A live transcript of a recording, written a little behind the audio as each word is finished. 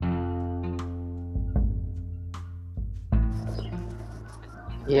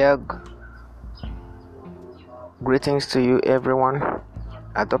Yeah, greetings to you, everyone.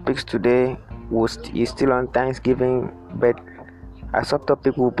 Our topics today is still on Thanksgiving, but our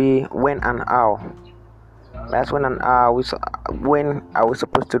subtopic will be when and how. That's when and how when are we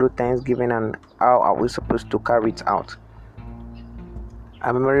supposed to do Thanksgiving and how are we supposed to carry it out.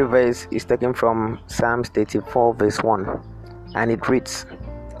 Our memory verse is taken from Psalms 34, verse 1, and it reads,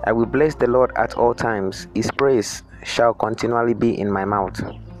 I will bless the Lord at all times, his praise shall continually be in my mouth.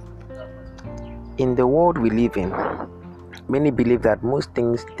 In the world we live in, many believe that most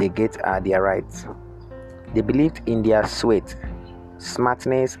things they get are their rights. They believed in their sweat,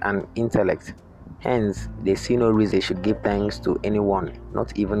 smartness, and intellect. Hence, they see no reason they should give thanks to anyone,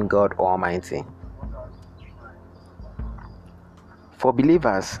 not even God Almighty. For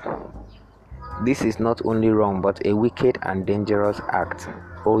believers, this is not only wrong but a wicked and dangerous act.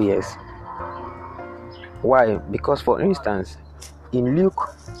 Oh, yes. Why? Because, for instance, in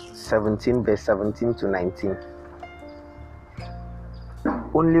Luke 17, verse 17 to 19,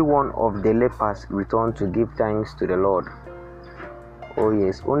 only one of the lepers returned to give thanks to the Lord. Oh,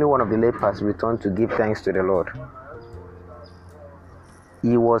 yes, only one of the lepers returned to give thanks to the Lord.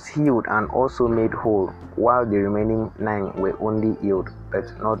 He was healed and also made whole, while the remaining 9 were only healed but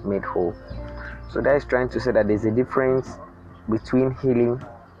not made whole. So that is trying to say that there's a difference between healing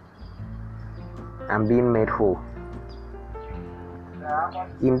and being made whole.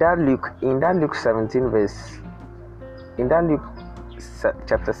 In that Luke 17 verse, in that Luke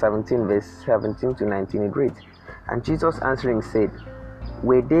chapter 17 verse 17 to 19, it reads, and Jesus answering said,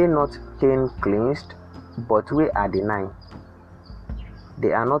 were they not 10 cleansed? But where are the 9?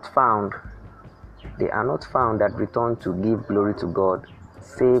 They are not found that return to give glory to God,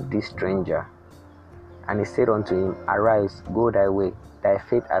 save this stranger. And he said unto him, arise, go thy way, thy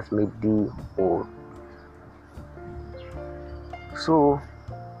faith has made thee whole. So,